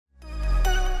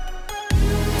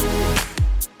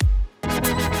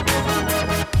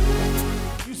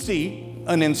see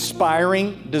an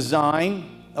inspiring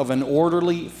design of an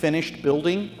orderly, finished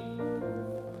building,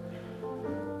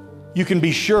 you can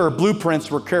be sure blueprints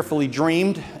were carefully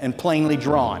dreamed and plainly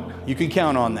drawn. You can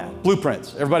count on that.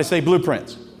 Blueprints. Everybody say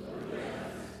blueprints.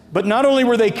 But not only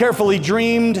were they carefully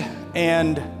dreamed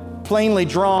and plainly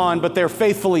drawn, but they're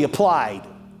faithfully applied.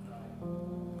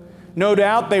 No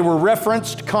doubt they were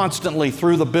referenced constantly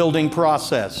through the building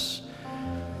process.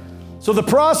 So the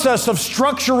process of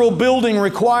structural building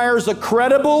requires a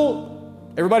credible,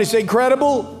 everybody say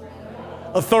credible,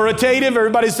 authoritative,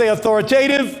 everybody say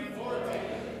authoritative,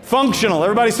 functional,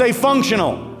 everybody say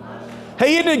functional.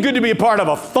 Hey, isn't it good to be a part of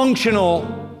a functional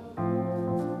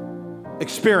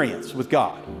experience with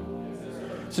God?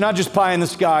 It's not just pie in the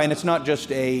sky, and it's not just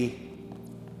a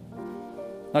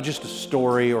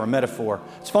story or a metaphor.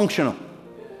 It's functional.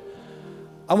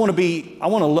 I want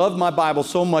to love my Bible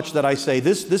so much that I say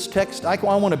this text, I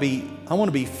want to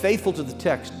be faithful to the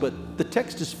text, but the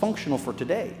text is functional for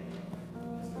today.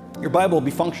 Your Bible will be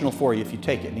functional for you if you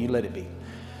take it and you let it be.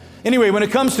 Anyway, when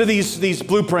it comes to these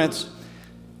blueprints,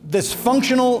 this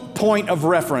functional point of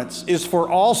reference is for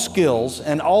all skills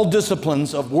and all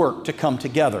disciplines of work to come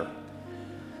together,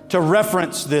 to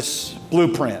reference this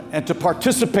blueprint and to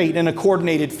participate in a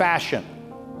coordinated fashion.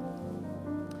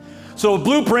 So a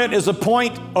blueprint is a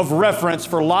point of reference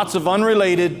for lots of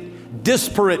unrelated,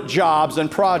 disparate jobs and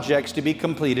projects to be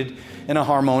completed in a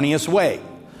harmonious way.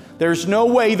 There's no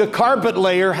way the carpet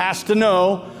layer has to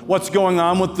know what's going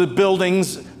on with the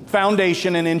building's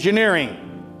foundation and engineering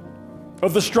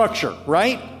of the structure,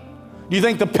 right? Do you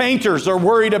think the painters are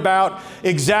worried about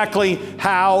exactly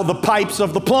how the pipes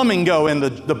of the plumbing go in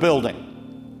the building?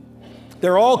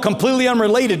 They're all completely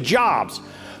unrelated jobs,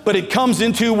 but it comes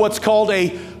into what's called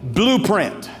a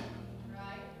blueprint.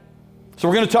 So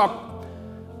we're going to talk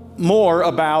more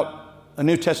about a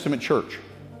New Testament church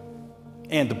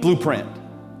and the blueprint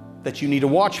that you need to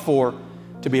watch for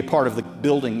to be a part of the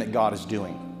building that God is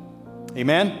doing.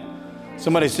 Amen?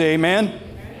 Somebody say amen.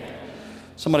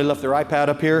 Somebody left their iPad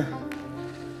up here.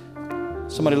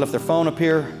 Somebody left their phone up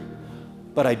here.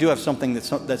 But I do have something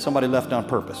that somebody left on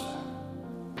purpose.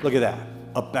 Look at that.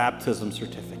 A baptism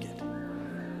certificate.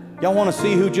 Y'all want to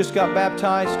see who just got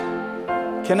baptized?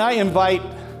 Can I invite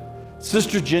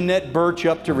Sister Jeanette Birch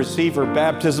up to receive her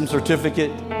baptism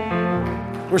certificate?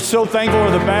 We're so thankful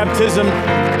for the baptism,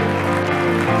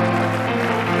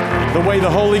 the way the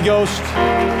Holy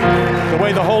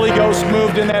Ghost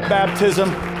moved in that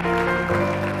baptism.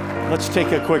 Let's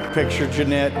take a quick picture,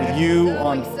 Jeanette, with you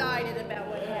on. Excited about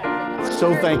what happened.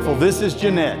 So thankful. This is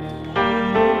Jeanette.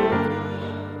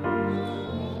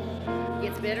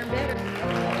 Gets better and better.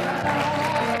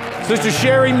 Sister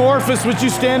Sherry Morphus, would you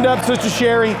stand up, Sister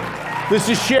Sherry? This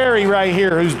is Sherry right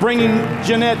here, who's bringing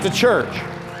Jeanette to church.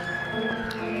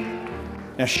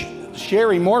 Now,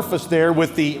 Sherry Morphus there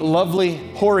with the lovely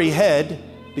hoary head.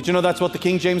 Did you know that's what the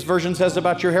King James Version says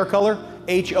about your hair color?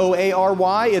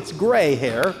 H-O-A-R-Y. It's gray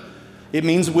hair. It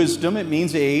means wisdom. It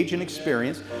means age and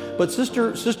experience. But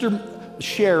Sister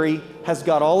Sherry has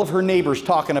got all of her neighbors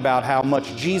talking about how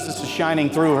much Jesus is shining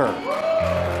through her.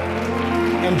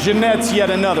 And Jeanette's yet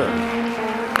another.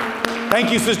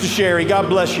 Thank you, Sister Sherry. God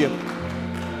bless you.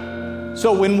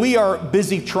 So when we are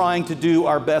busy trying to do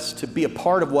our best to be a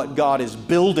part of what God is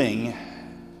building,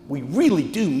 we really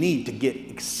do need to get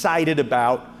excited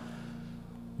about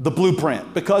the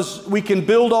blueprint, because we can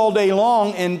build all day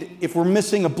long, and if we're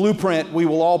missing a blueprint, we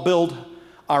will all build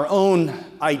our own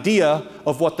idea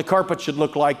of what the carpet should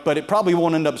look like, but it probably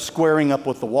won't end up squaring up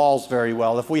with the walls very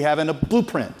well if we haven't a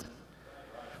blueprint.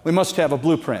 We must have a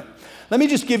blueprint. Let me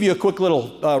just give you a quick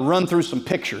little run through some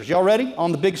pictures. Y'all ready?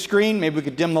 On the big screen, maybe we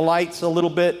could dim the lights a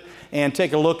little bit and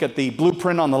take a look at the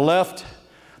blueprint on the left,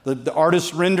 the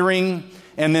artist's rendering,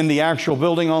 and then the actual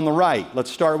building on the right.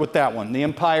 Let's start with that one, the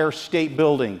Empire State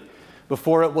Building.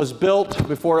 Before it was built,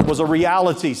 before it was a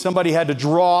reality, somebody had to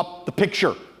draw up the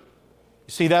picture. You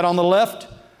see that on the left?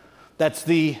 That's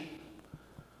the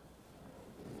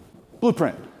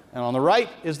blueprint. And on the right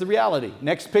is the reality.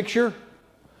 Next picture,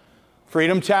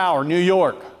 Freedom Tower, New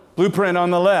York. Blueprint on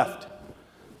the left.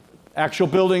 Actual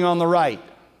building on the right.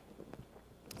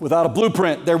 Without a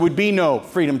blueprint, there would be no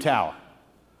Freedom Tower.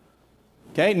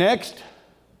 Okay, next.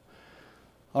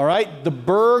 All right, the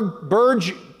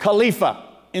Burj Khalifa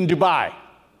in Dubai.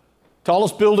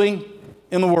 Tallest building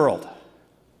in the world.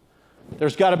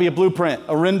 There's got to be a blueprint,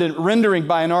 a rendering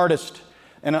by an artist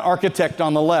and an architect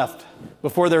on the left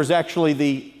before there's actually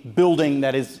the building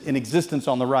that is in existence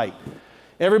on the right.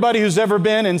 Everybody who's ever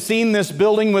been and seen this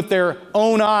building with their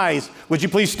own eyes, would you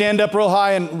please stand up real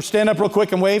high and stand up real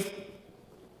quick and wave?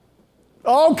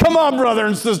 Oh, come on, brother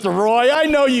and sister Roy. I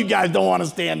know you guys don't want to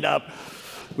stand up.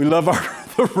 We love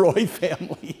the Roy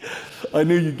family. I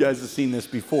knew you guys have seen this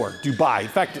before. Dubai.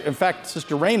 In fact,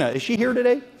 Sister Raina, is she here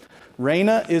today?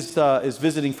 Raina is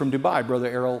visiting from Dubai, Brother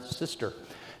Errol's sister.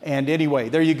 And anyway,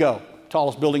 there you go.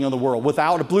 Tallest building in the world.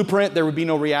 Without a blueprint, there would be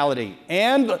no reality.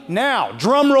 And now,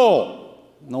 drum roll.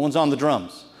 No one's on the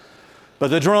drums. But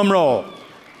the drum roll.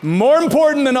 More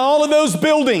important than all of those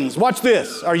buildings. Watch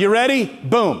this. Are you ready?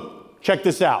 Boom. Check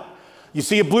this out. You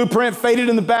see a blueprint faded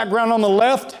in the background on the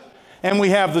left, and we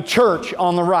have the church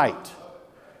on the right.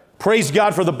 Praise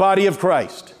God for the body of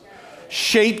Christ,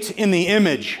 shaped in the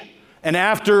image and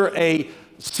after a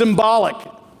symbolic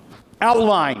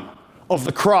outline of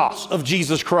the cross of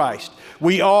Jesus Christ.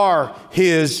 We are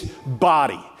His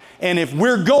body. And if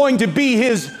we're going to be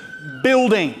His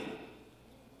building,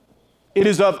 it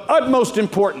is of utmost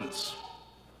importance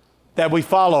that we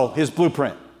follow His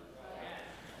blueprint.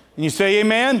 And you say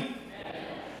amen? Amen?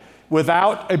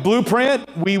 Without a blueprint,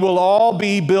 we will all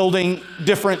be building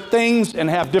different things and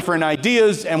have different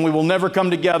ideas, and we will never come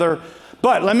together.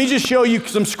 But let me just show you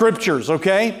some scriptures,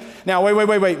 okay? Now, wait.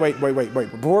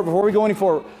 Before we go any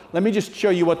forward, let me just show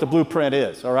you what the blueprint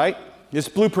is, all right? This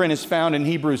blueprint is found in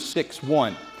Hebrews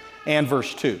 6:1 and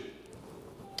verse 2.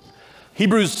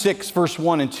 Hebrews 6, verse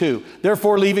 1 and 2.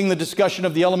 Therefore, leaving the discussion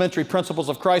of the elementary principles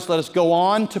of Christ, let us go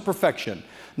on to perfection,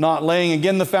 not laying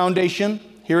again the foundation,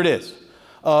 here it is,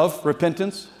 of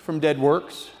repentance from dead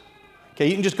works. Okay,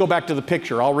 you can just go back to the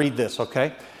picture. I'll read this,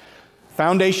 okay?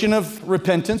 Foundation of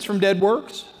repentance from dead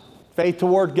works, faith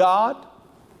toward God,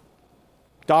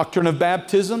 doctrine of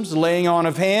baptisms, laying on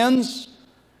of hands,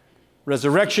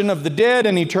 resurrection of the dead,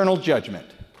 and eternal judgment.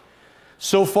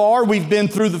 So far, we've been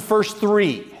through the first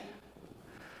three.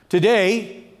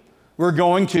 Today, we're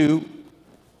going to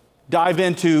dive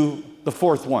into the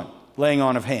fourth one, laying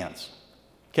on of hands.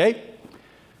 Okay?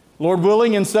 Lord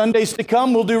willing, in Sundays to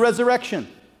come, we'll do resurrection.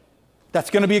 That's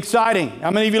going to be exciting.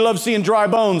 How many of you love seeing dry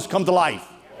bones come to life?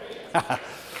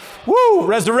 Woo!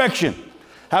 Resurrection.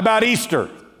 How about Easter?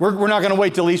 We're not going to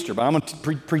wait till Easter, but I'm going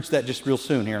to preach that just real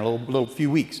soon here in a little few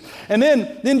weeks. And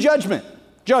then judgment.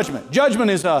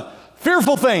 Judgment is a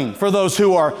fearful thing for those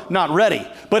who are not ready,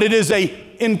 but it is a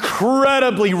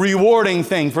incredibly rewarding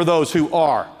thing for those who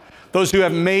are. Those who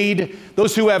have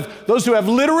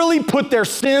literally put their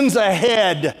sins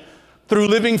ahead through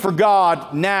living for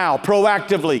God now,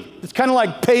 proactively. It's kind of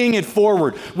like paying it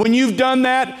forward. When you've done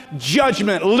that,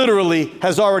 judgment literally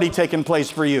has already taken place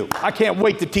for you. I can't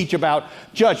wait to teach about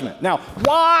judgment. Now,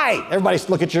 why? Everybody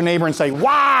look at your neighbor and say,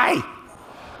 why?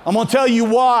 I'm going to tell you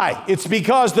why. It's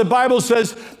because the Bible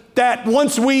says that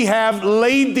once we have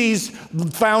laid these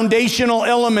foundational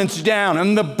elements down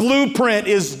and the blueprint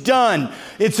is done,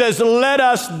 it says, let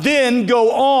us then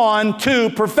go on to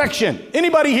perfection.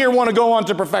 Anybody here want to go on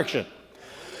to perfection?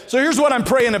 So here's what I'm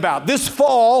praying about. This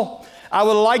fall, I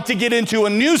would like to get into a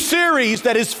new series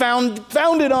that is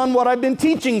founded on what I've been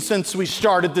teaching since we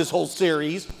started this whole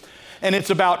series, and it's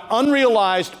about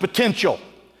unrealized potential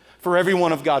for every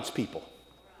one of God's people.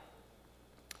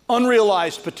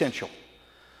 Unrealized potential.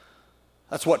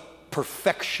 That's what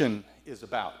perfection is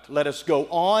about. Let us go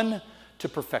on to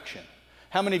perfection.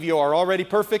 How many of you are already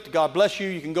perfect? God bless you.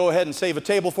 You can go ahead and save a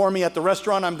table for me at the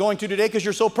restaurant I'm going to today because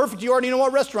you're so perfect you already know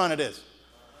what restaurant it is.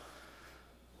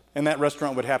 And that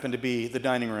restaurant would happen to be the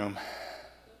dining room.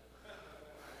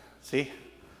 See?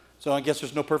 So I guess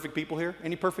there's no perfect people here?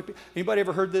 Any perfect people? Anybody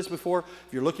ever heard this before?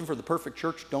 If you're looking for the perfect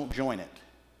church, don't join it.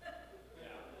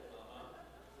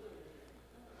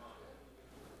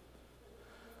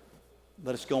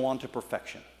 Let us go on to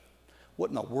perfection. What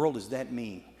in the world does that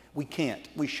mean? We can't.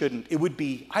 We shouldn't. It would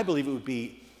be, I believe it would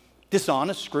be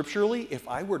dishonest scripturally if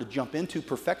I were to jump into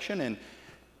perfection and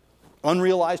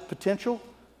unrealized potential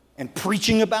and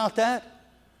preaching about that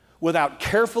without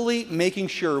carefully making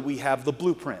sure we have the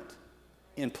blueprint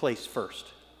in place first.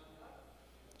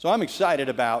 So I'm excited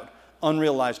about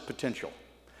unrealized potential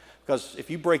because if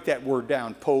you break that word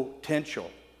down, potential,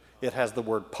 it has the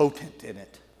word potent in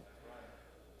it.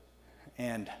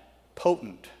 And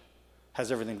potent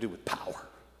has everything to do with power.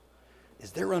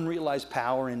 Is there unrealized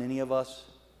power in any of us?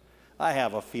 I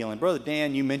have a feeling. Brother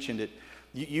Dan, you mentioned it.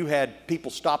 You had people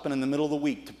stopping in the middle of the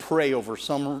week to pray over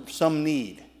some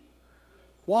need.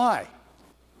 Why?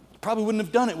 You probably wouldn't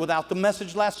have done it without the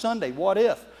message last Sunday. What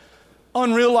if?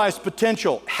 Unrealized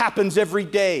potential happens every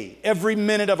day, every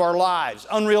minute of our lives.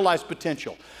 Unrealized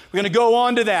potential. We're going to go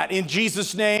on to that in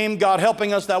Jesus' name. God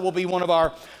helping us, that will be one of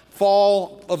our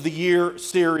fall of the year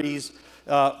series,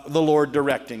 the Lord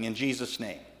directing in Jesus'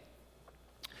 name.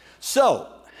 So,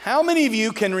 How many of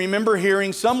you can remember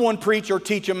hearing someone preach or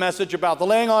teach a message about the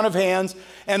laying on of hands,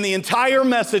 and the entire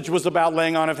message was about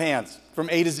laying on of hands from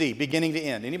A to Z, beginning to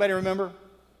end? Anybody remember?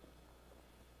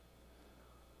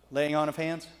 Laying on of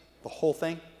hands, the whole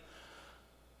thing?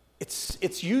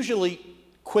 It's usually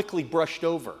quickly brushed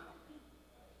over.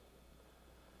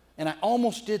 And I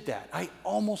almost did that. I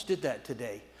almost did that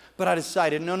today. But I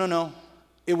decided, no.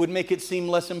 It would make it seem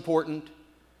less important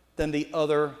than the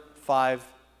other 5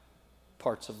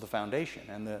 parts of the foundation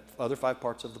and the other 5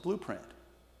 parts of the blueprint.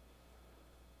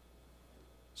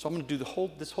 So I'm going to do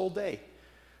this whole day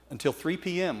until 3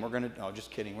 p.m.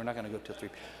 Just kidding. We're not going to go till 3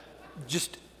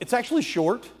 p.m. It's actually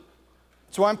short.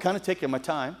 That's why I'm kind of taking my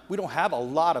time. We don't have a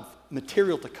lot of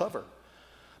material to cover,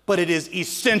 but it is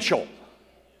essential.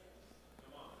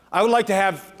 I would like to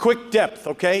have quick depth,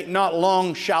 okay? Not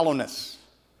long shallowness.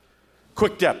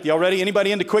 Quick depth. Y'all ready?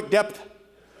 Anybody into quick depth?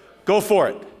 Go for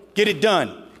it. Get it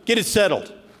done. Get it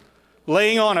settled.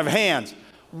 Laying on of hands.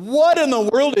 What in the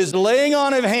world is laying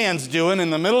on of hands doing in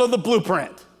the middle of the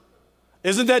blueprint?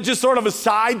 Isn't that just sort of a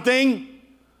side thing?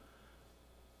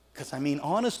 Because,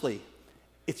 honestly,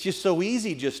 it's just so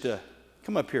easy just to,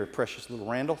 come up here, precious little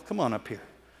Randall. Come on up here.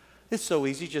 It's so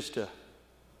easy just to,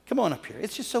 come on up here.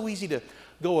 It's just so easy to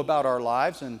go about our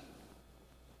lives and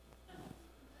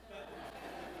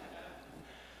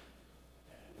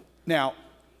now,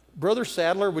 Brother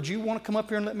Sadler, would you want to come up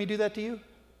here and let me do that to you?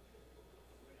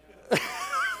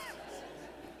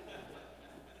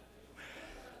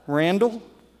 Randall,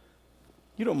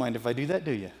 you don't mind if I do that,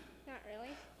 do you? Not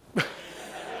really.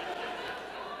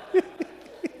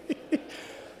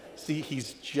 See,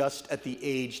 he's just at the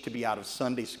age to be out of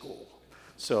Sunday school.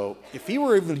 So if he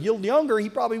were even younger, he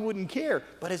probably wouldn't care.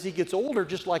 But as he gets older,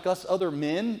 just like us other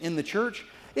men in the church,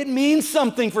 it means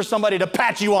something for somebody to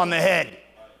pat you on the head.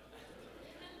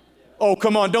 Oh,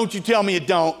 come on, don't you tell me it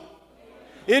don't.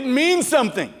 It means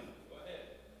something.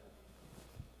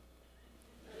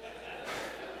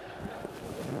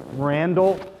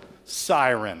 Randall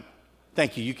Siren.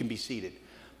 Thank you, you can be seated.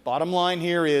 Bottom line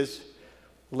here is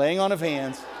laying on of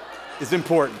hands is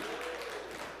important.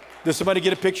 Does somebody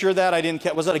get a picture of that? I didn't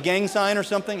catch. Was that a gang sign or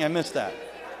something? I missed that.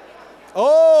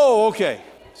 Oh, okay.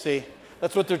 See,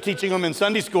 that's what they're teaching them in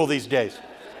Sunday school these days.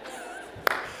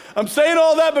 I'm saying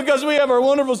all that because we have our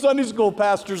wonderful Sunday school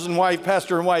pastor and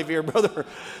wife here, Brother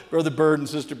Bird and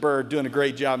Sister Bird, doing a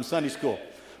great job in Sunday school.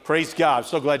 Praise God.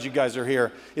 So glad you guys are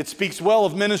here. It speaks well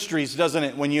of ministries, doesn't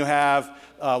it, when you have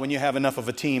enough of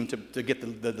a team to get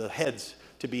the heads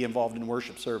to be involved in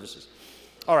worship services.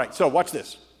 All right, so watch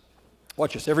this.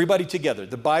 Watch this. Everybody together.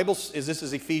 The Bible this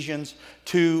is Ephesians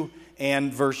 2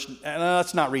 and verse.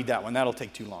 Let's not read that one. That'll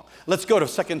take too long. Let's go to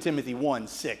 2 Timothy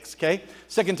 1:6. Okay,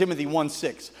 2 Timothy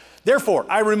 1:6. Therefore,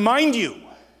 I remind you,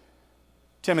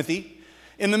 Timothy,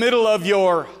 in the middle of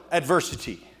your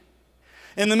adversity,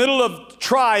 in the middle of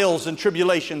trials and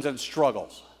tribulations and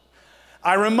struggles,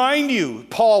 I remind you,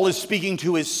 Paul is speaking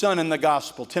to his son in the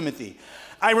gospel, Timothy.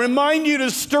 I remind you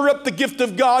to stir up the gift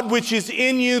of God which is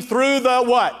in you through the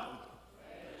what?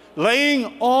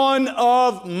 Laying on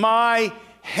of my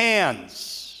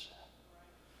hands.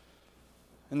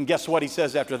 And guess what he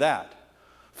says after that?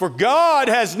 For God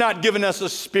has not given us a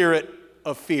spirit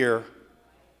of fear,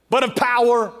 but of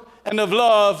power and of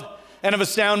love and of a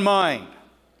sound mind.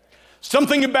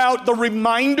 Something about the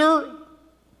reminder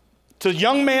to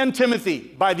young man Timothy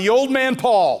by the old man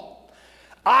Paul.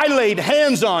 I laid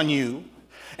hands on you,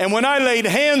 and when I laid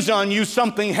hands on you,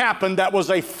 something happened that was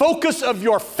a focus of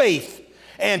your faith.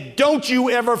 And don't you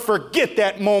ever forget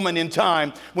that moment in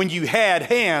time when you had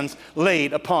hands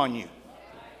laid upon you.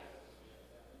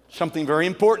 Something very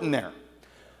important there.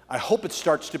 I hope it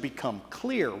starts to become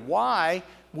clear why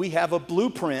we have a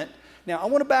blueprint. Now, I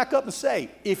want to back up and say,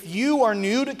 if you are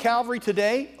new to Calvary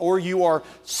today, or you are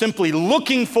simply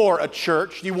looking for a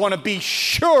church, you want to be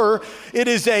sure it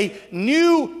is a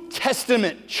New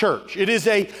Testament church. It is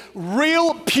a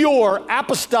real, pure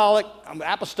apostolic.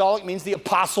 Apostolic means the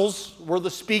apostles were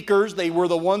the speakers. They were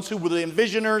the ones who were the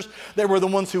envisioners. They were the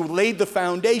ones who laid the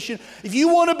foundation. If you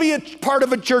want to be a part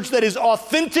of a church that is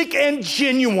authentic and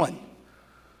genuine,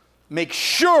 make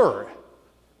sure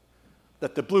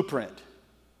that the blueprint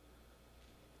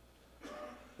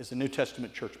is a New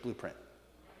Testament church blueprint.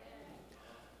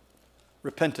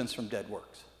 Repentance from dead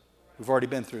works. We've already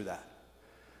been through that.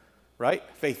 Right?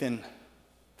 Faith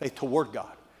toward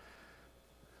God.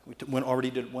 We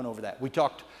already went over that. We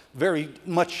talked very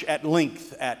much at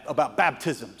length about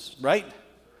baptisms, right?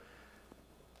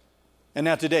 And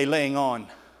now today, laying on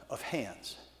of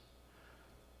hands.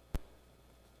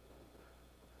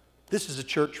 This is a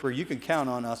church where you can count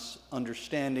on us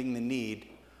understanding the need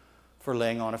for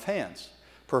laying on of hands.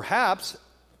 Perhaps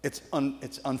it's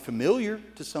unfamiliar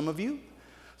to some of you.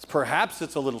 Perhaps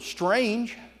it's a little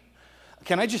strange.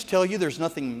 Can I just tell you there's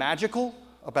nothing magical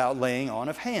about laying on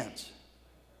of hands?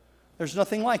 There's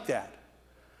nothing like that.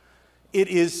 It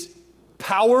is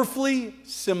powerfully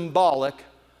symbolic,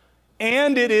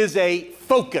 and it is a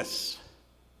focus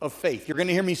of faith. You're going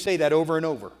to hear me say that over and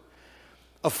over.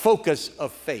 A focus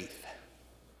of faith.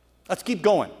 Let's keep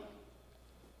going.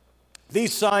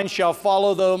 These signs shall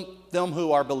follow them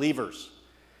who are believers.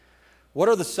 What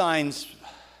are the signs?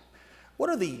 What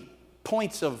are the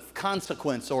points of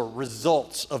consequence or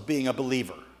results of being a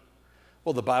believer?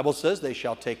 Well, the Bible says they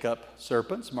shall take up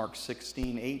serpents, Mark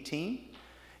 16:18.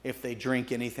 If they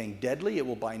drink anything deadly, it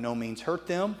will by no means hurt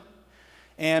them.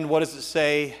 And what does it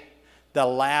say? The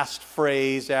last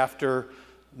phrase after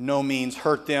no means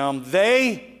hurt them.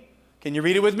 They, can you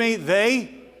read it with me?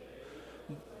 They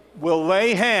will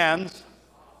lay hands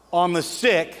on the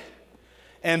sick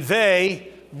and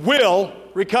they will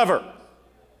recover.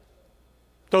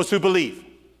 Those who believe.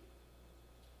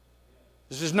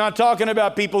 This is not talking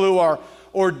about people who are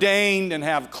ordained and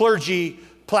have clergy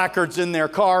placards in their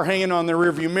car hanging on their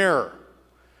rearview mirror.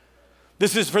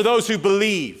 This is for those who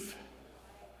believe.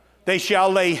 They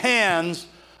shall lay hands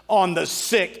on the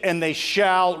sick and they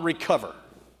shall recover.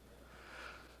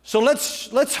 So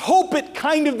let's hope it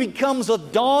kind of becomes a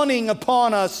dawning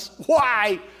upon us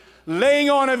why laying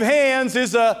on of hands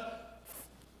is a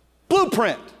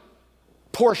blueprint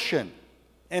portion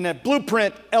and a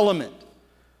blueprint element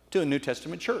to a New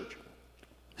Testament church.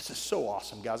 This is so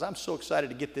awesome, guys. I'm so excited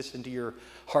to get this into your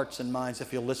hearts and minds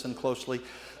if you'll listen closely.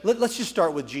 Let's just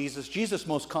start with Jesus. Jesus'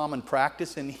 most common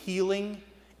practice in healing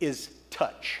is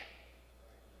touch.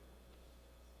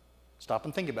 Stop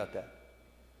and think about that.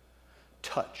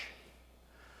 Touch.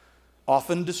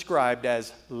 Often described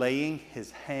as laying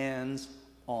his hands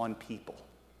on people.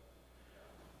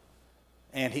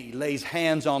 And he lays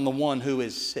hands on the one who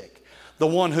is sick, the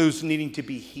one who's needing to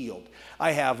be healed.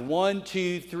 I have 1,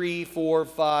 2, 3, 4,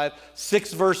 5,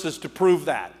 6 verses to prove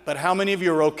that. But how many of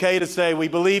you are okay to say, we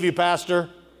believe you, Pastor?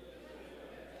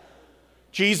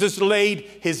 Jesus laid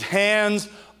his hands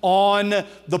on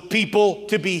the people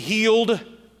to be healed.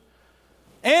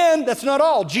 And that's not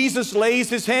all. Jesus lays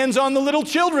his hands on the little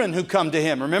children who come to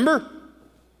him, remember?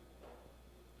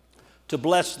 To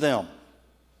bless them,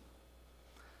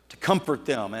 to comfort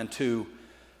them, and to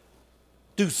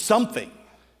do something.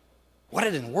 What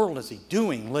in the world is he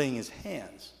doing laying his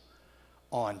hands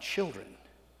on children?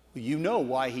 Well, you know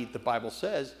why the Bible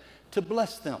says to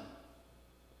bless them.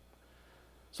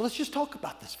 So let's just talk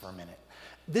about this for a minute.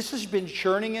 This has been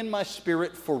churning in my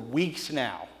spirit for weeks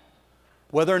now.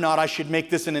 Whether or not I should make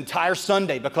this an entire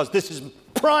Sunday, because this is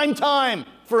prime time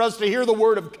for us to hear the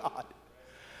Word of God.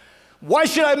 Why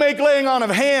should I make laying on of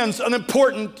hands an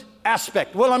important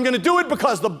aspect? Well, I'm going to do it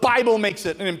because the Bible makes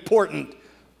it an important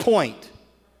point.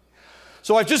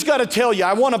 So I've just got to tell you,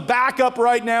 I want to back up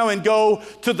right now and go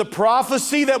to the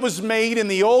prophecy that was made in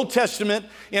the Old Testament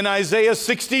in Isaiah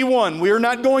 61. We are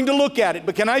not going to look at it,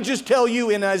 but can I just tell you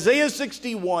in Isaiah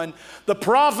 61, the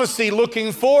prophecy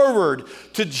looking forward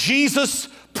to Jesus'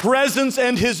 presence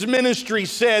and his ministry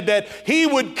said that he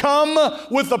would come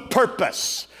with a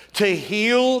purpose to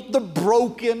heal the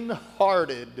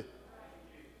brokenhearted,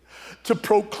 to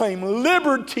proclaim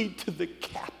liberty to the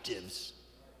captives.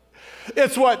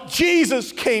 It's what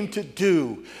Jesus came to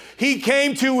do. He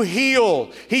came to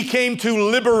heal. He came to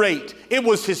liberate. It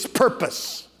was his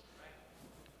purpose.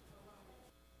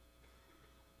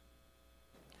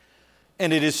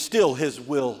 And it is still his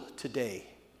will today.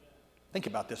 Think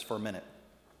about this for a minute.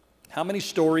 How many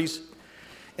stories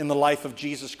in the life of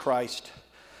Jesus Christ,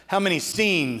 how many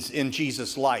scenes in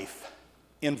Jesus' life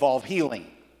involve healing?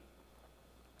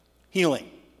 Healing.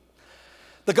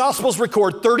 The Gospels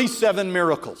record 37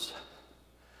 miracles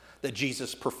that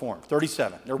Jesus performed.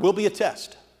 37. There will be a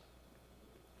test.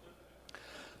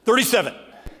 37.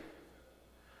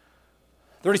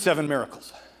 37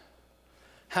 miracles.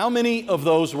 How many of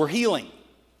those were healing?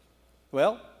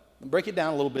 Well, break it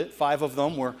down a little bit. 5 of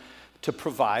them were to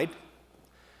provide.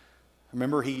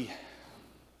 Remember, he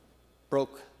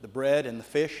broke the bread and the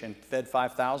fish and fed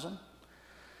 5,000.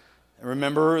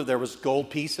 Remember, there was gold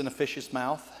piece in a fish's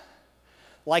mouth.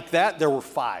 Like that, there were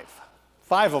 5.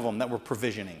 5 of them that were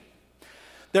provisioning.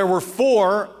 There were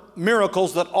 4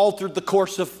 miracles that altered the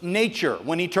course of nature.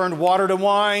 When he turned water to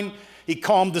wine, he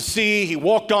calmed the sea, he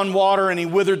walked on water, and he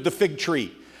withered the fig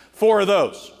tree. 4 of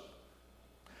those.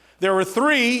 There were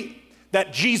 3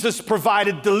 that Jesus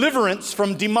provided deliverance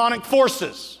from demonic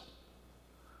forces.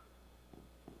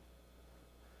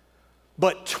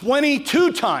 But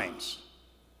 22 times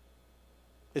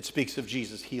it speaks of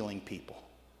Jesus healing people.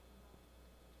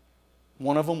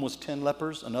 One of them was 10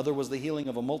 lepers. Another was the healing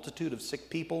of a multitude of sick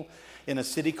people in a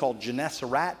city called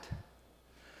Gennesaret.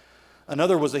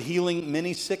 Another was a healing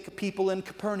many sick people in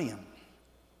Capernaum.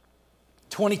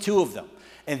 22 of them.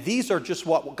 And these are just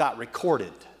what got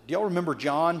recorded. Do y'all remember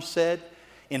John said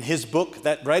in his book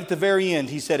that right at the very end,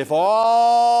 he said, if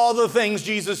all the things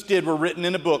Jesus did were written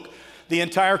in a book, the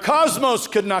entire cosmos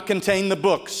could not contain the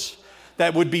books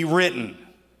that would be written.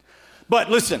 But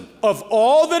listen, of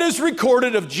all that is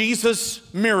recorded of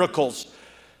Jesus' miracles,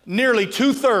 nearly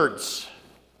 2/3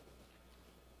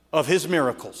 of his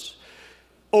miracles,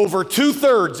 over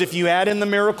 2/3 if you add in the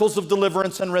miracles of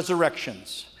deliverance and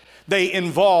resurrections, they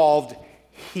involved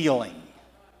healing.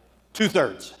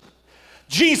 2/3.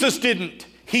 Jesus didn't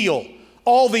heal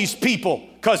all these people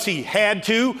because he had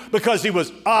to, because he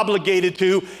was obligated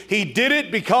to. He did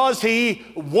it because he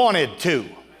wanted to.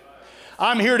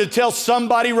 I'm here to tell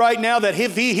somebody right now that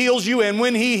if he heals you and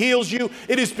when he heals you,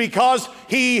 it is because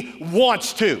he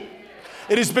wants to.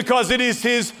 It is because it is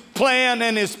his plan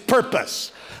and his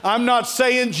purpose. I'm not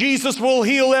saying Jesus will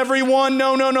heal everyone.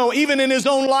 No. Even in his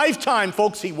own lifetime,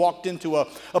 folks, he walked into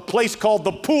a place called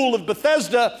the Pool of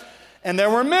Bethesda, and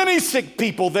there were many sick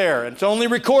people there. It's only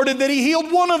recorded that he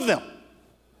healed one of them,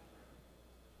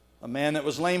 a man that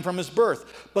was lame from his birth.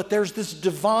 But there's this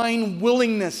divine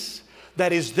willingness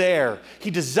that is there.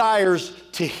 He desires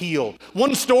to heal.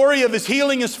 One story of his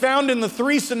healing is found in the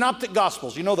 3 synoptic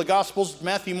gospels. You know the gospels,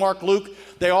 Matthew, Mark, Luke,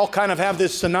 they all kind of have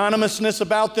this synonymousness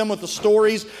about them with the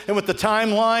stories and with the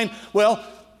timeline. Well,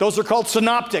 those are called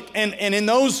synoptic. And in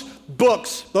those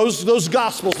books, those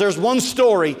gospels, there's one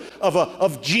story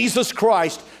of Jesus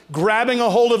Christ grabbing a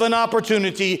hold of an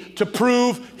opportunity to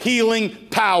prove healing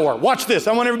power. Watch this.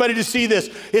 I want everybody to see this.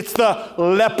 It's the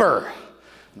leper.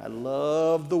 And I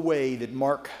love the way that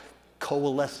Mark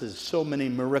coalesces so many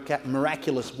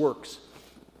miraculous works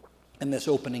in this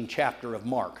opening chapter of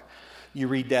Mark. You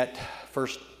read that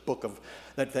first book of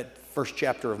that first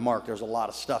chapter of Mark, there's a lot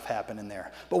of stuff happening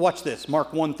there. But watch this,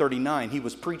 Mark 1:39. He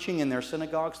was preaching in their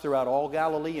synagogues throughout all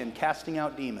Galilee and casting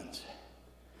out demons.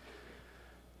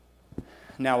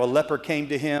 Now a leper came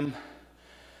to him,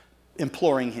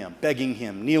 imploring him, begging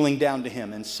him, kneeling down to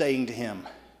him, and saying to him,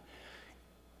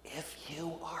 if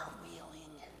you are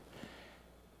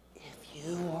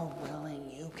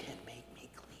willing, you can make me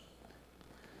clean.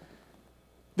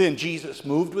 Then Jesus,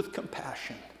 moved with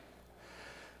compassion.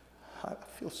 I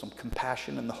feel some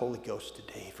compassion in the Holy Ghost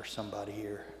today for somebody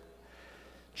here.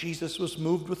 Jesus was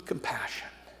moved with compassion.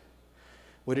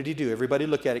 What did he do? Everybody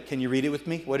look at it. Can you read it with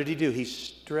me? What did he do? He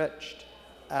stretched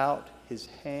out his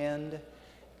hand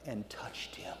and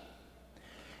touched him.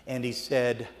 And he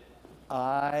said,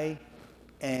 I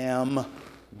am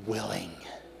willing.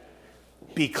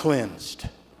 Be cleansed.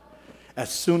 As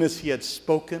soon as he had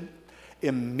spoken,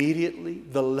 immediately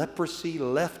the leprosy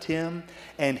left him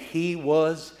and he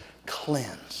was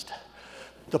cleansed.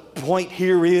 The point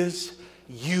here is,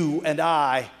 you and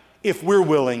I, if we're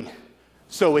willing,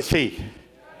 so is he.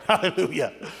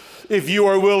 Hallelujah. If you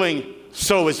are willing,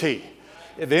 so is he.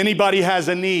 If anybody has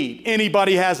a need,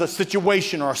 anybody has a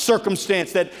situation or a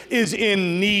circumstance that is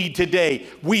in need today,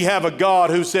 we have a God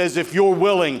who says, if you're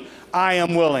willing, I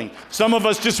am willing. Some of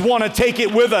us just want to take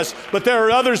it with us, but there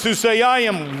are others who say, I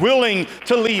am willing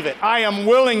to leave it. I am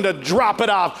willing to drop it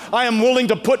off. I am willing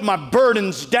to put my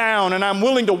burdens down, and I'm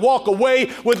willing to walk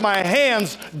away with my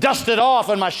hands dusted off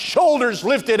and my shoulders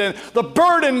lifted and the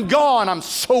burden gone. I'm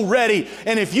so ready.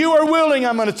 And if you are willing,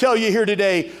 I'm going to tell you here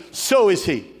today, so is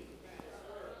he.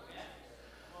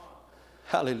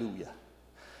 Hallelujah.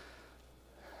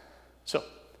 So,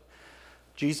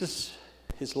 Jesus,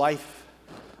 his life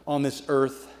on this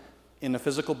earth in a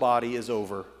physical body is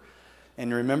over.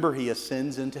 And remember, he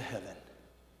ascends into heaven.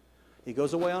 He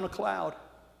goes away on a cloud.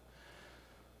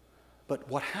 But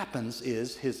what happens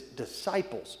is his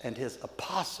disciples and his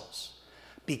apostles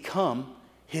become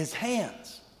his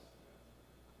hands.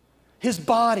 His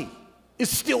body is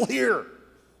still here.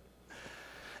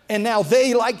 And now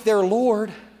they, like their Lord,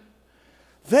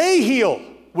 they heal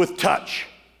with touch.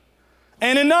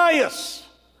 Ananias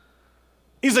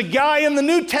is a guy in the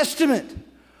New Testament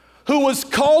who was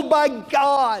called by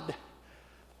God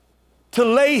to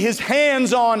lay his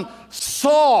hands on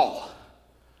Saul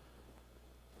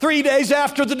 3 days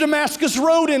after the Damascus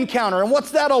Road encounter. And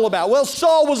what's that all about? Well,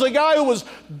 Saul was a guy who was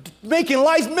making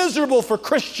life miserable for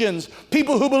Christians,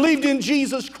 people who believed in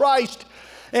Jesus Christ.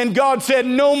 And God said,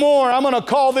 no more. I'm going to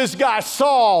call this guy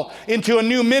Saul into a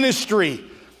new ministry.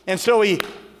 And so he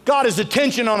got his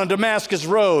attention on a Damascus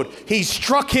road. He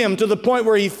struck him to the point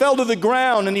where he fell to the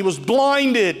ground and he was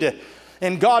blinded.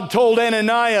 And God told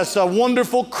Ananias, a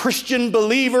wonderful Christian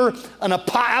believer, an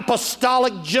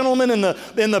apostolic gentleman in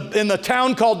the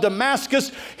town called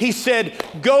Damascus, he said,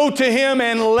 go to him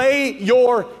and lay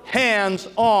your hands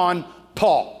on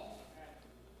Paul.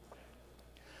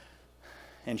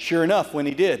 And sure enough, when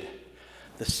he did,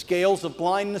 the scales of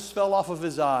blindness fell off of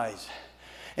his eyes,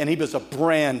 and he was a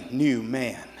brand new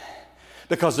man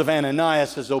because of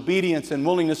Ananias' obedience and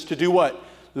willingness to do what?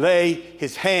 Lay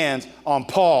his hands on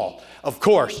Paul. Of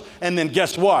course. And then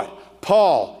guess what?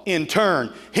 Paul, in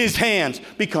turn, his hands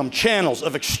become channels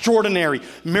of extraordinary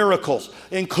miracles,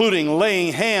 including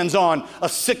laying hands on a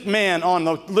sick man on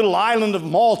the little island of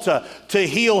Malta to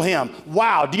heal him.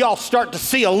 Wow, do y'all start to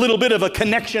see a little bit of a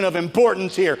connection of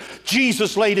importance here?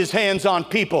 Jesus laid his hands on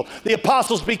people. The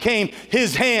apostles became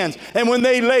his hands, and when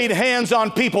they laid hands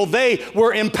on people, they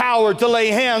were empowered to lay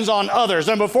hands on others.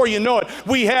 And before you know it,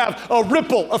 we have a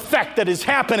ripple effect that is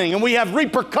happening, and we have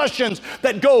repercussions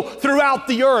that go throughout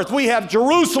the earth. We have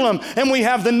Jerusalem, and we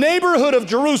have the neighborhood of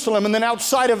Jerusalem, and then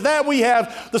outside of that we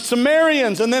have the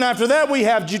Samaritans, and then after that we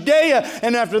have Judea,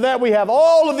 and after that we have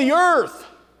all of the earth.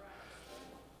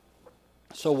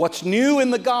 So what's new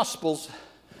in the Gospels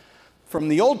from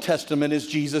the Old Testament is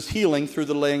Jesus healing through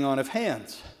the laying on of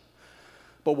hands.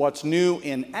 But what's new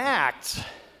in Acts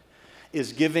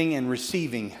is giving and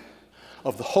receiving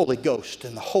of the Holy Ghost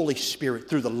and the Holy Spirit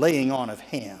through the laying on of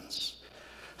hands.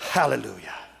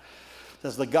 Hallelujah.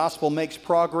 As the gospel makes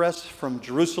progress from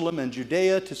Jerusalem and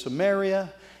Judea to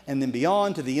Samaria and then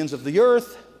beyond to the ends of the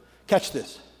earth, catch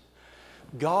this.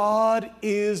 God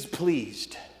is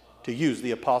pleased to use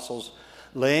the apostles'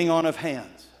 laying on of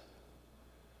hands.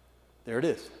 There it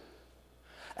is.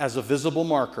 As a visible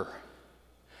marker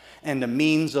and a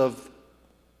means of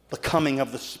the coming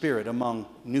of the Spirit among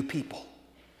new people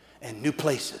and new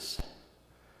places.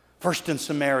 First in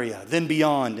Samaria, then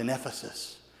beyond in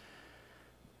Ephesus.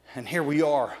 And here we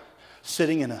are,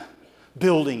 sitting in a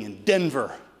building in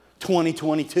Denver,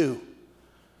 2022.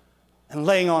 And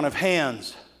laying on of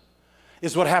hands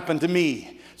is what happened to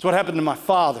me. It's what happened to my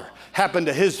father, happened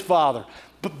to his father.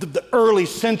 But the early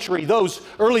century, those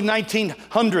early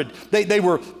 1900, they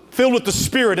were filled with the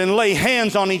Spirit and lay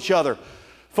hands on each other.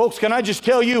 Folks, can I just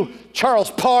tell you,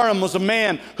 Charles Parham was a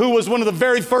man who was one of the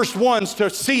very first ones to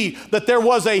see that there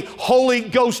was a Holy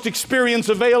Ghost experience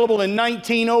available in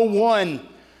 1901.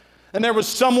 And there was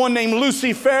someone named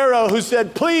Lucy Farrow who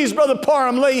said, please, Brother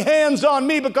Parham, lay hands on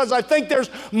me because I think there's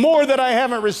more that I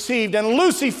haven't received. And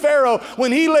Lucy Farrow,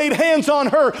 when he laid hands on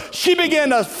her, she began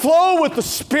to flow with the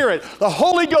Spirit. The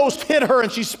Holy Ghost hit her and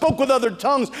she spoke with other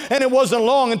tongues. And it wasn't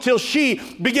long until she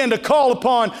began to call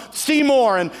upon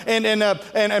Seymour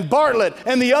and Bartlett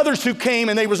and the others who came.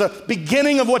 And there was a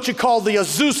beginning of what you call the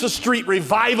Azusa Street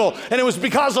revival. And it was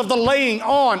because of the laying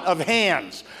on of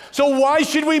hands. So why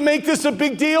should we make this a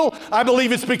big deal? I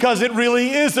believe it's because it really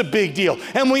is a big deal.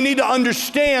 And we need to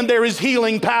understand there is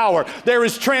healing power. There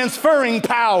is transferring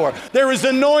power. There is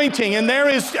anointing. And there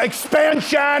is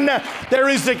expansion. There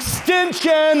is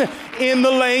extension in the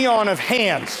laying on of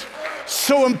hands.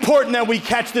 So important that we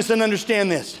catch this and understand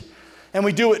this. And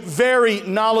we do it very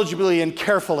knowledgeably and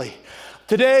carefully.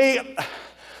 Today,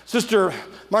 Sister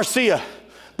Marcia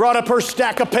brought up her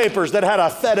stack of papers that had a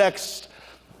FedEx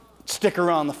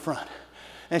sticker on the front.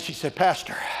 And she said,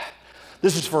 Pastor,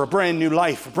 this is for a brand new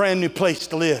life, a brand new place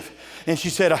to live. And she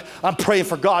said, I'm praying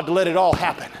for God to let it all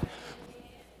happen.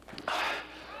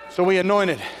 So we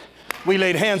anointed. We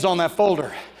laid hands on that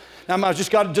folder. Now I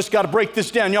just got to break this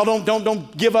down. Y'all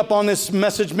don't give up on this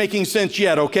message making sense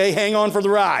yet, okay? Hang on for the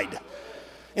ride.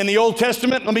 In the Old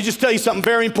Testament, let me just tell you something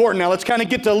very important now. Let's kind of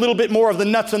get to a little bit more of the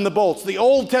nuts and the bolts. The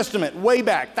Old Testament, way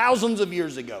back, thousands of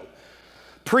years ago,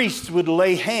 priests would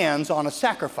lay hands on a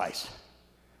sacrifice.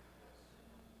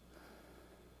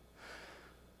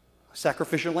 A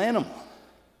sacrificial animal.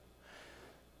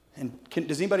 And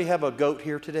does anybody have a goat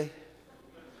here today?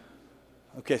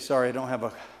 Okay, sorry, I don't have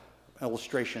an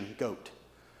illustration goat.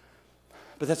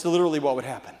 But that's literally what would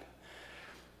happen.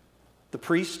 The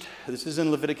priest, this is in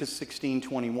Leviticus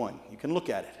 16:21. You can look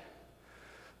at it.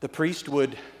 The priest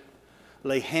would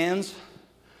lay hands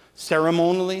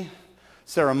ceremonially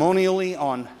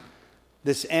on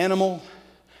this animal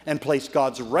and place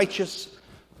God's righteous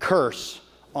curse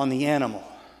on the animal.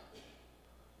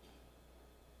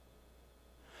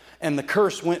 And the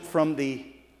curse went from the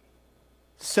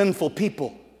sinful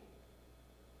people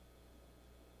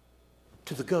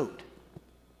to the goat.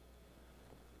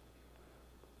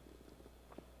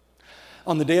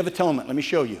 On the Day of Atonement, let me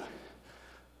show you.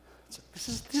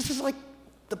 This is like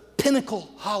the pinnacle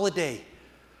holiday.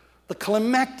 The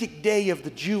climactic day of the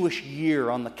Jewish year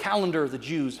on the calendar the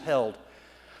Jews held.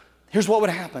 here's what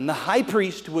would happen. The high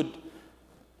priest would,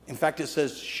 in fact, it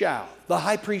says shall. The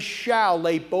high priest shall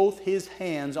lay both his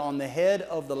hands on the head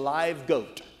of the live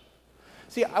goat.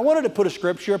 See, I wanted to put a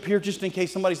scripture up here just in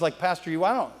case somebody's like, Pastor,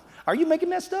 are you making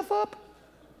that stuff up?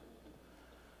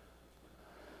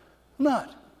 I'm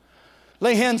not.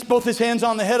 Lay both his hands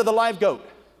on the head of the live goat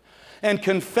and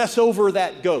confess over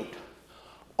that goat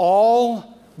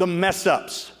all the mess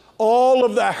ups, all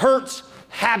of the hurts,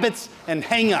 habits, and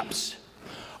hang-ups,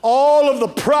 all of the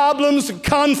problems and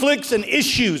conflicts and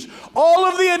issues, all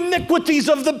of the iniquities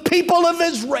of the people of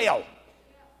Israel,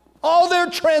 all their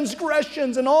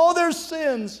transgressions and all their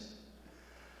sins.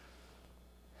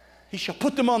 He shall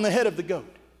put them on the head of the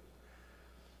goat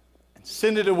and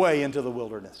send it away into the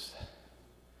wilderness.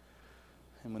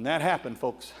 And when that happened,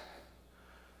 folks,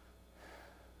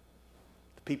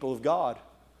 the people of God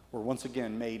were once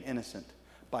again made innocent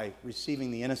by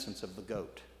receiving the innocence of the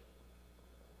goat.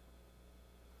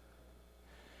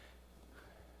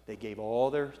 They gave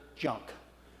all their junk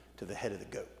to the head of the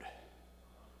goat.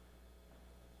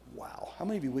 Wow. How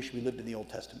many of you wish we lived in the Old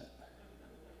Testament?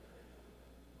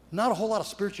 Not a whole lot of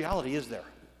spirituality, is there?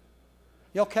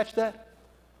 Y'all catch that?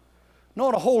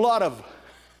 Not a whole lot of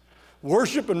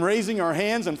worship and raising our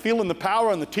hands and feeling the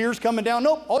power and the tears coming down.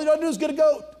 Nope. All you got to do is get a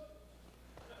goat.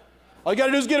 All you got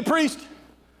to do is get a priest.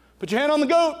 Put your hand on the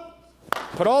goat.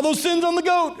 Put all those sins on the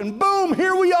goat. And boom,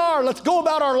 here we are. Let's go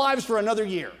about our lives for another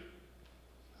year.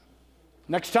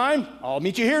 Next time, I'll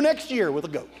meet you here next year with a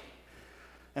goat.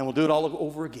 And we'll do it all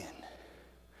over again.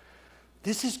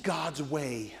 This is God's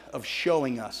way of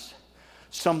showing us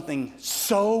something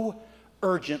so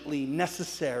urgently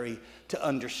necessary to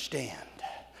understand.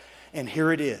 And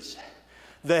here it is.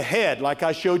 The head, like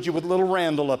I showed you with little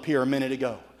Randall up here a minute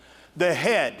ago. The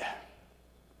head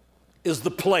is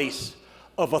the place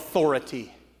of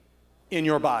authority in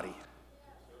your body.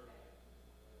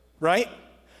 Right?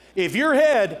 If your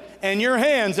head and your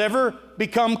hands ever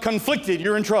become conflicted,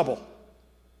 you're in trouble.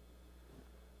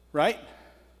 Right?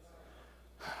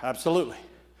 Absolutely.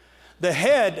 The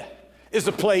head is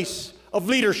a place of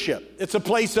leadership. It's a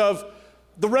place of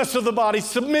the rest of the body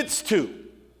submits to.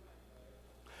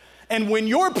 And when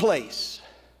your place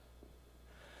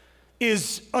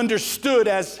is understood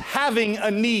as having a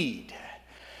need,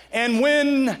 and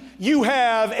when you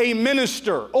have a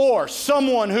minister or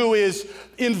someone who is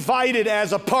invited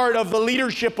as a part of the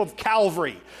leadership of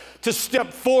Calvary to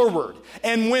step forward,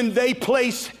 and when they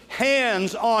place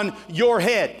hands on your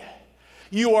head,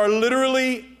 you are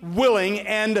literally willing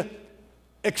and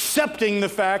accepting the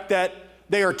fact that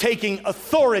they are taking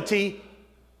authority,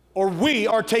 or we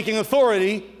are taking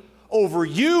authority over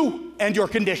you and your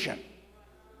condition.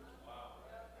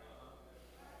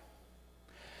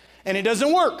 And it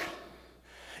doesn't work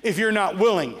if you're not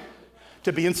willing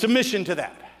to be in submission to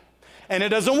that. And it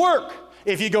doesn't work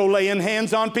if you go laying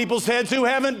hands on people's heads who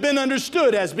haven't been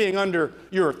understood as being under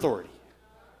your authority.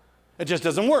 It just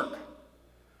doesn't work.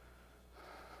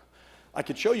 I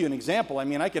could show you an example. I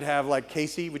mean, I could have like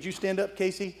Casey. Would you stand up,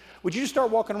 Casey? Would you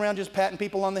start walking around just patting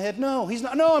people on the head? No, he's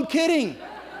not. No, I'm kidding.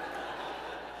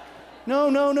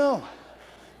 No.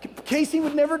 Casey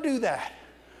would never do that.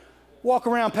 Walk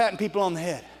around patting people on the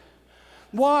head.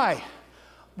 Why?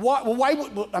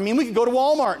 I mean, we could go to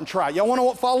Walmart and try. Y'all want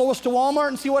to follow us to Walmart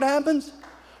and see what happens?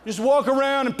 Just walk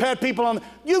around and pat people on the...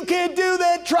 You can't do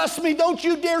that. Trust me. Don't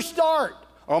you dare start.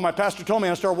 Oh, my pastor told me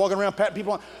I started walking around patting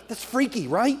people on... That's freaky,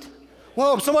 right?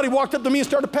 Well, if somebody walked up to me and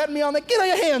started patting me on the... Get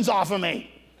your hands off of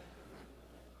me.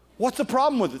 What's the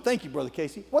problem with it? Thank you, Brother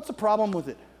Casey. What's the problem with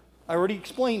it? I already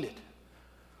explained it.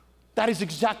 That is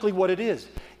exactly what it is.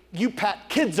 You pat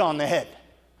kids on the head.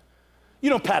 You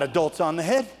don't pat adults on the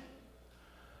head.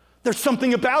 There's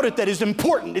something about it that is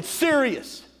important. It's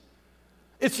serious.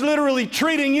 It's literally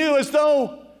treating you as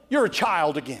though you're a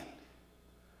child again.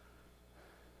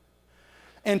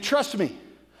 And trust me,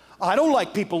 I don't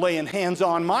like people laying hands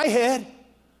on my head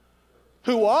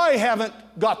who I haven't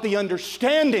got the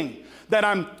understanding that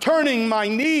I'm turning my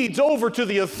needs over to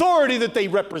the authority that they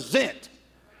represent.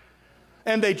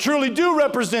 And they truly do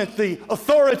represent the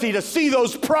authority to see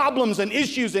those problems and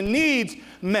issues and needs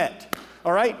met.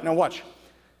 All right? Now watch.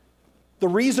 The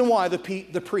reason why the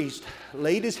priest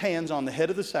laid his hands on the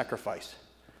head of the sacrifice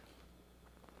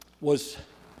was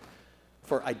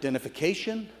for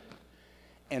identification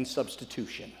and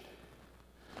substitution.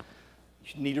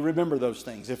 You need to remember those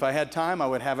things. If I had time, I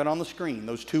would have it on the screen,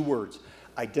 those two words,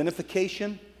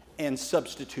 identification and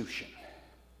substitution.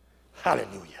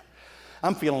 Hallelujah.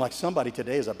 I'm feeling like somebody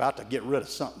today is about to get rid of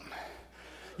something.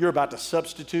 You're about to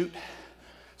substitute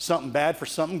something bad for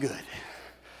something good.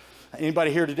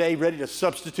 Anybody here today ready to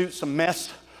substitute some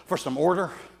mess for some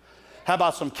order? How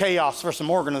about some chaos for some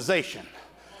organization?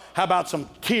 How about some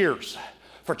tears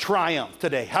for triumph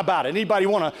today? How about it? Anybody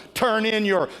want to turn in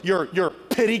your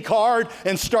pity card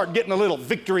and start getting a little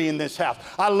victory in this house?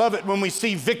 I love it when we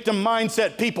see victim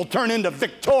mindset people turn into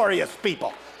victorious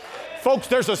people. Folks,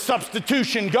 there's a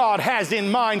substitution God has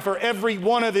in mind for every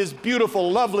one of his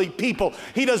beautiful, lovely people.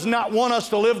 He does not want us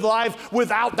to live life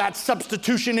without that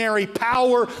substitutionary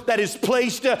power that is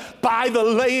placed by the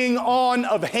laying on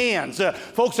of hands.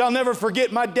 Folks, I'll never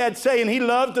forget my dad saying he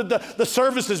loved the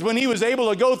services when he was able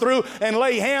to go through and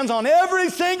lay hands on every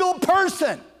single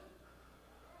person.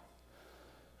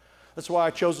 That's why I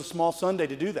chose a small Sunday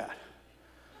to do that.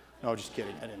 No, just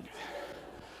kidding. I didn't do that.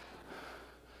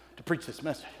 To preach this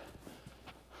message.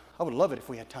 I would love it if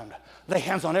we had time to lay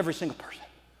hands on every single person.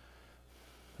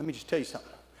 Let me just tell you something.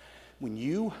 When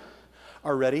you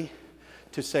are ready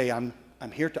to say, I'm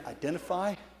here to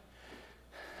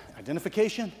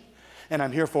identification, and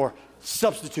I'm here for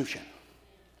substitution,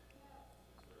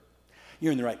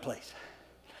 you're in the right place.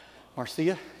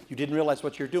 Marcia, you didn't realize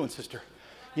what you were doing, sister.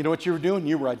 You know what you were doing?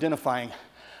 You were identifying,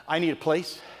 I need a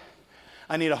place,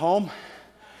 I need a home,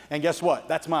 and guess what?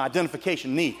 That's my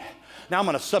identification need. Now I'm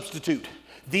going to substitute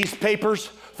these papers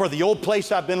for the old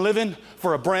place I've been living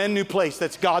for a brand new place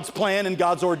that's God's plan and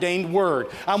God's ordained word.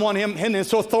 I want him and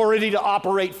his authority to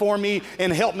operate for me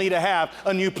and help me to have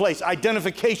a new place.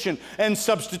 Identification and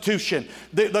substitution.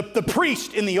 The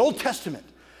priest in the Old Testament,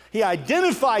 he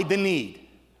identified the need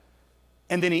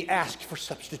and then he asked for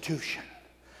substitution.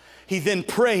 He then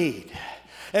prayed.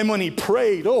 And when he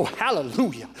prayed, oh,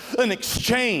 hallelujah, an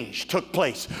exchange took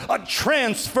place. A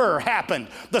transfer happened.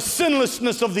 The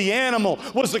sinlessness of the animal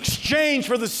was exchanged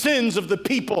for the sins of the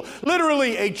people.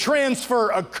 Literally, a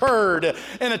transfer occurred,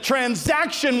 and a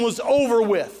transaction was over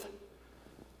with.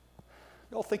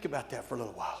 Y'all think about that for a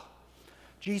little while.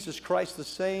 Jesus Christ the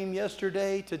same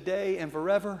yesterday, today, and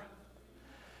forever.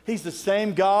 He's the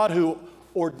same God who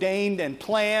ordained and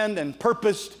planned and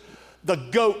purposed the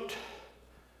goat.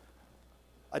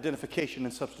 Identification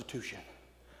and substitution.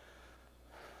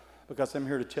 Because I'm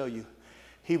here to tell you,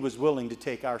 he was willing to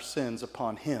take our sins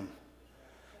upon him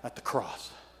at the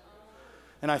cross.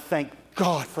 And I thank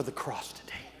God for the cross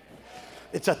today.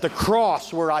 It's at the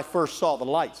cross where I first saw the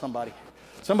light, somebody.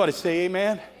 Somebody say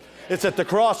amen. It's at the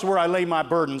cross where I lay my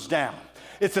burdens down.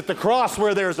 It's at the cross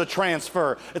where there's a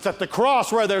transfer. It's at the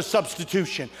cross where there's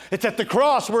substitution. It's at the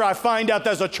cross where I find out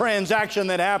there's a transaction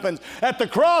that happens. At the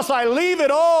cross, I leave it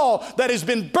all that has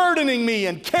been burdening me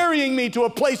and carrying me to a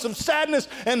place of sadness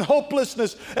and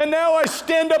hopelessness. And now I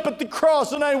stand up at the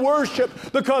cross and I worship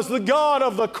because the God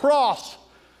of the cross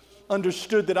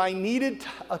understood that I needed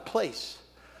a place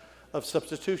of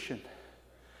substitution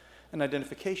and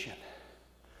identification.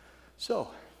 So,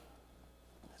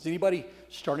 is anybody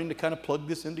starting to kind of plug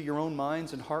this into your own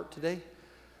minds and heart today?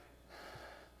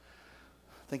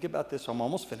 Think about this. I'm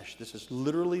almost finished. This is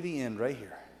literally the end right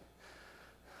here.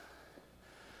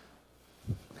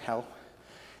 How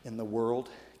in the world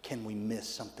can we miss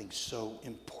something so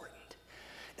important?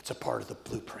 It's a part of the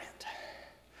blueprint.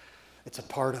 It's a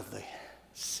part of the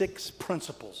 6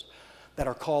 principles that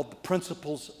are called the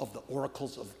principles of the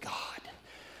oracles of God.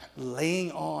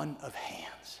 Laying on of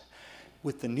hands.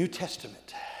 With the New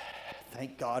Testament,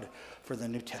 thank God for the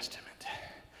New Testament.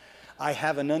 I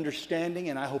have an understanding,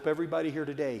 and I hope everybody here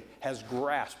today has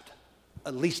grasped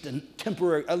at least an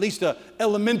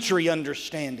elementary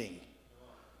understanding.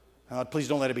 Please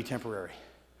don't let it be temporary.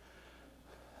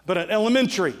 But an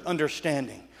elementary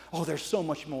understanding. Oh, there's so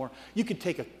much more. We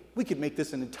could make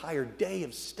this an entire day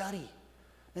of study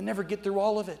and never get through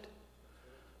all of it.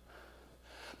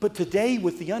 But today,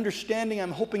 with the understanding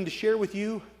I'm hoping to share with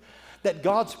you, that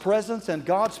God's presence and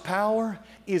God's power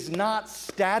is not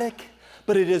static,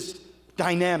 but it is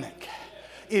dynamic.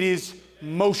 It is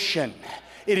motion.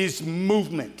 It is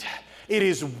movement. It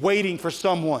is waiting for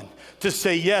someone to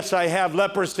say, yes, I have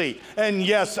leprosy, and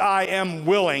yes, I am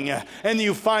willing. And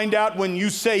you find out when you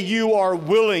say you are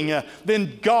willing,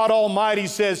 then God Almighty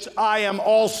says, I am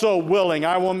also willing.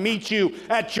 I will meet you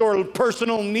at your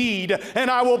personal need, and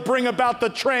I will bring about the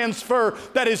transfer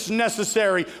that is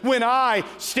necessary. When I,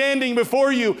 standing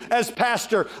before you as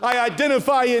pastor, I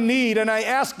identify a need, and I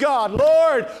ask God,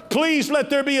 Lord, please let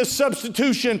there be a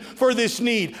substitution for this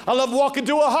need. I love walking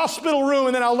to a hospital room,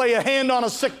 and then I'll lay a hand on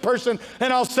a sick person,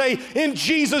 and I'll say, in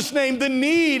Jesus' name, the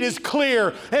need is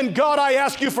clear. And God, I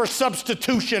ask you for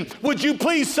substitution. Would you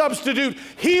please substitute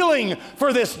healing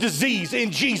for this disease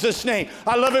in Jesus' name?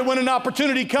 I love it when an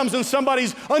opportunity comes and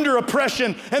somebody's under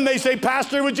oppression and they say,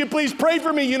 Pastor, would you please pray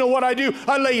for me? You know what I do?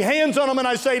 I lay hands on them and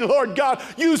I say, Lord God,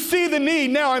 you see the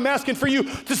need. Now I'm asking for you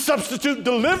to substitute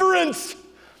deliverance.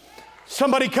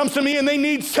 Somebody comes to me and they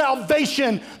need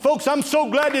salvation. Folks, I'm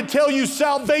so glad to tell you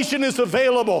salvation is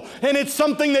available, and it's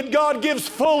something that God gives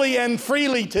fully and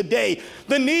freely today.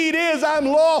 The need is I'm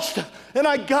lost and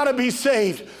I gotta be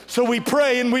saved. So we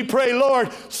pray and we pray,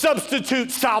 Lord,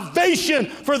 substitute salvation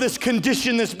for this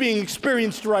condition that's being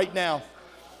experienced right now.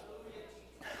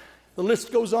 The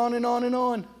list goes on and on and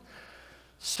on.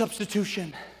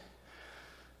 Substitution.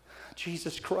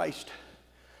 Jesus Christ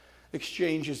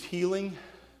exchanges healing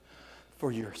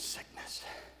for your sickness.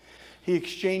 He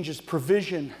exchanges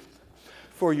provision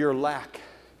for your lack.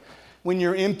 When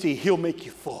you're empty, He'll make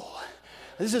you full.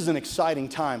 This is an exciting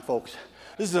time, folks.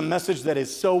 This is a message that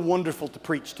is so wonderful to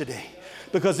preach today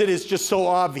because it is just so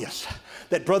obvious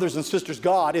that, brothers and sisters,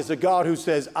 God is a God who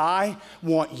says, I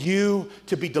want you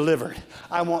to be delivered.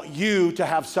 I want you to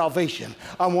have salvation.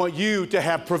 I want you to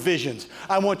have provisions.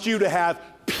 I want you to have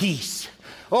peace.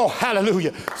 Oh,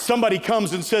 hallelujah. Somebody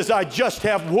comes and says, I just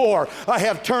have war. I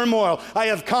have turmoil. I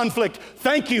have conflict.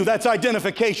 Thank you. That's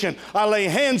identification. I lay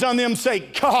hands on them, say,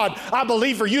 God, I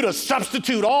believe for you to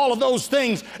substitute all of those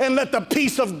things and let the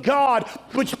peace of God,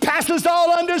 which passes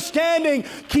all understanding,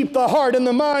 keep the heart and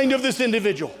the mind of this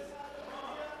individual.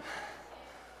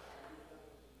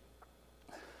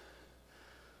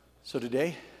 So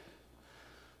today,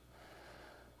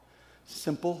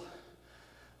 simple.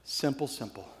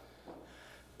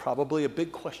 Probably a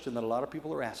big question that a lot of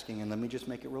people are asking, and let me just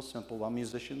make it real simple while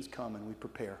musicians come and we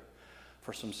prepare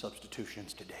for some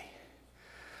substitutions today.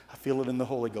 I feel it in the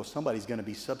Holy Ghost. Somebody's going to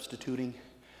be substituting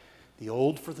the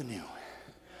old for the new,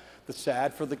 the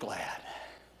sad for the glad.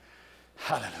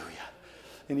 Hallelujah.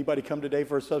 Anybody come today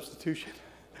for a substitution?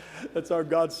 That's our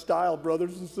God's style,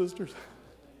 brothers and sisters.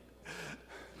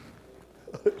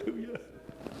 Hallelujah.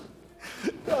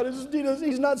 God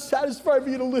He's not satisfied for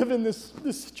you to live in this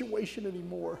situation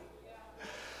anymore.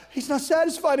 He's not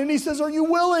satisfied, and He says, are you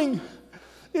willing?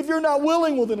 If you're not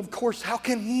willing, well then of course, how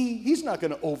can He? He's not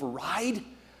going to override.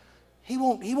 He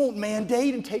won't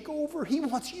mandate and take over. He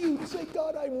wants you to say,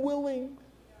 God, I'm willing.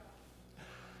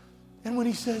 And when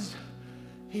He says,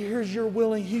 here's your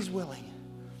willing, He's willing.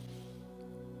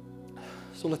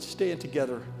 So let's stand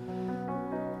together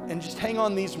and just hang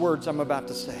on these words I'm about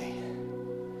to say.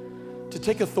 To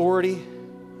take authority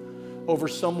over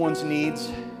someone's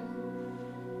needs,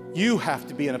 you have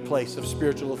to be in a place of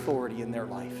spiritual authority in their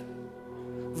life.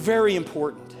 Very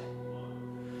important.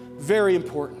 Very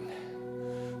important.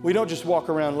 We don't just walk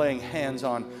around laying hands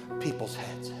on people's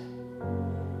heads.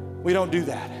 We don't do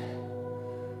that.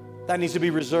 That needs to be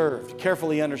reserved,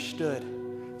 carefully understood.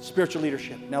 Spiritual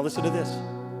leadership. Now listen to this.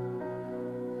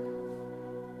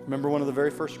 Remember one of the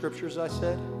very first scriptures I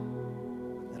said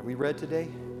that we read today?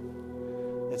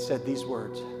 It said these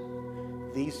words,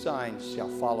 these signs shall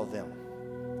follow them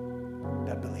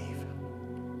that believe.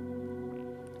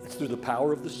 It's through the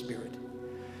power of the Spirit.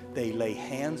 They lay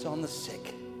hands on the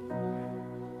sick,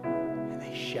 and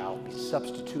they shall be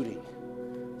substituting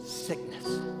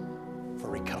sickness for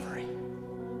recovery.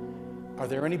 Are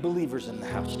there any believers in the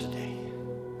house today?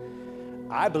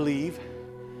 I believe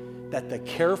that the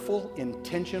careful,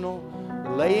 intentional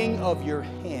laying of your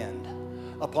hand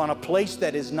upon a place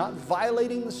that is not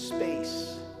violating the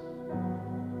space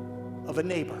of a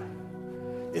neighbor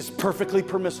is perfectly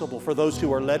permissible for those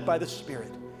who are led by the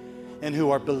Spirit and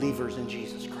who are believers in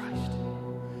Jesus Christ.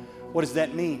 What does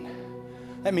that mean?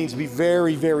 That means be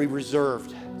very, very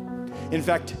reserved. In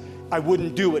fact, I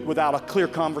wouldn't do it without a clear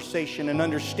conversation and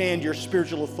understand your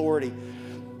spiritual authority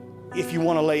if you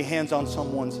want to lay hands on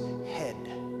someone's head.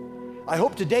 I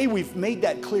hope today we've made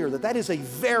that clear, that that is a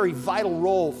very vital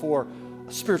role for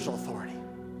spiritual authority.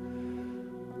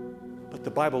 But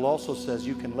the Bible also says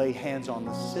you can lay hands on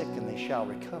the sick and they shall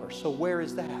recover. So where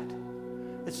is that?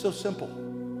 It's so simple.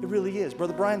 It really is.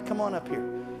 Brother Brian, come on up here.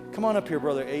 Come on up here,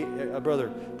 brother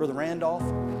Randolph.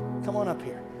 Come on up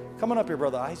here. Come on up here,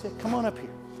 Brother Isaac. Come on up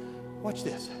here. Watch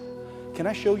this. Can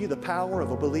I show you the power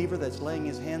of a believer that's laying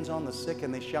his hands on the sick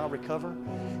and they shall recover?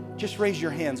 Just raise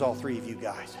your hands, all three of you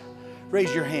guys.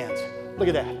 Raise your hands. Look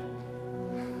at that.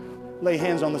 Lay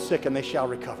hands on the sick and they shall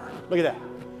recover. Look at that.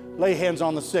 Lay hands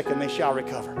on the sick and they shall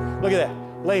recover. Look at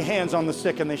that. Lay hands on the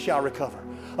sick and they shall recover.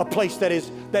 A place that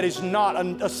is not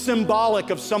a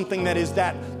symbolic of something that is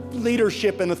that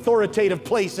leadership and authoritative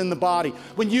place in the body.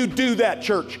 When you do that,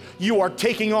 church, you are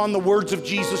taking on the words of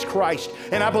Jesus Christ.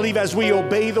 And I believe as we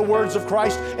obey the words of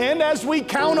Christ and as we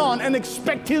count on and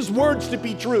expect His words to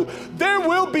be true, there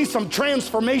will be some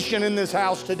transformation in this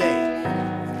house today.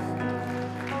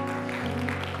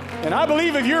 And I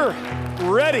believe if you're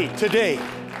ready today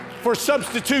for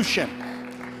substitution,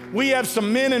 we have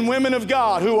some men and women of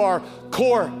God who are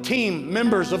core team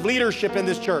members of leadership in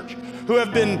this church who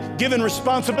have been given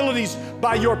responsibilities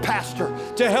by your pastor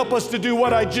to help us to do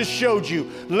what I just showed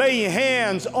you. Lay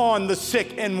hands on the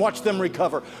sick and watch them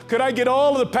recover. Could I get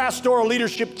all of the pastoral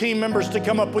leadership team members to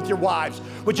come up with your wives?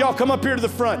 Would y'all come up here to the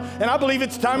front? And I believe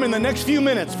it's time in the next few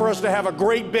minutes for us to have a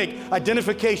great big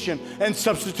identification and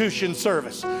substitution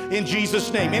service in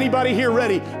Jesus' name. Anybody here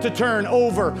ready to turn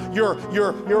over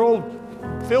your old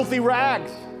filthy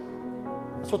rags?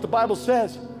 That's what the Bible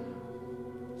says,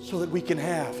 so that we can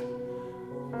have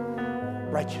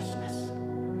righteousness.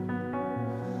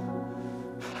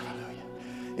 Hallelujah.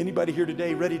 Anybody here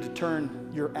today ready to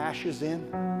turn your ashes in?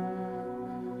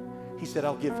 He said,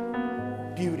 I'll give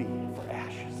beauty for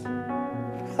ashes.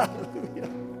 Hallelujah.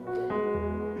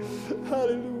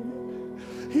 Hallelujah.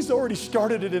 He's already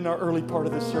started it in our early part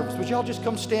of this service. Would y'all just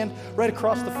come stand right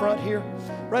across the front here?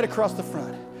 Right across the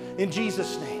front. In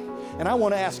Jesus' name. And I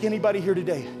want to ask anybody here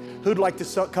today who'd like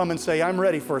to come and say, I'm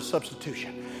ready for a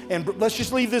substitution. And let's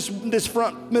just leave this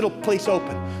front middle place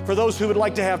open for those who would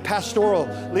like to have pastoral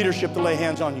leadership to lay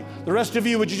hands on you. The rest of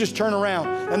you, would you just turn around?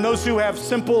 And those who have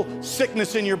simple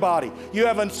sickness in your body, you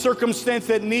have a circumstance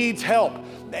that needs help,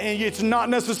 and it's not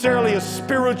necessarily a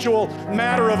spiritual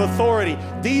matter of authority.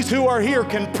 These who are here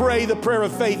can pray the prayer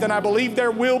of faith, and I believe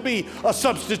there will be a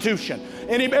substitution.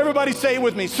 And everybody say it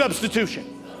with me,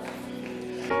 substitution.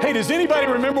 Hey, does anybody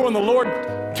remember when the Lord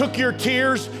took your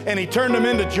tears and He turned them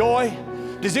into joy?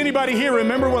 Does anybody here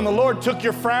remember when the Lord took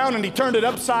your frown and He turned it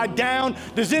upside down?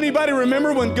 Does anybody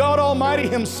remember when God Almighty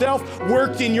Himself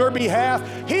worked in your behalf?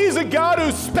 He's a God who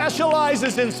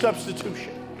specializes in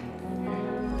substitution.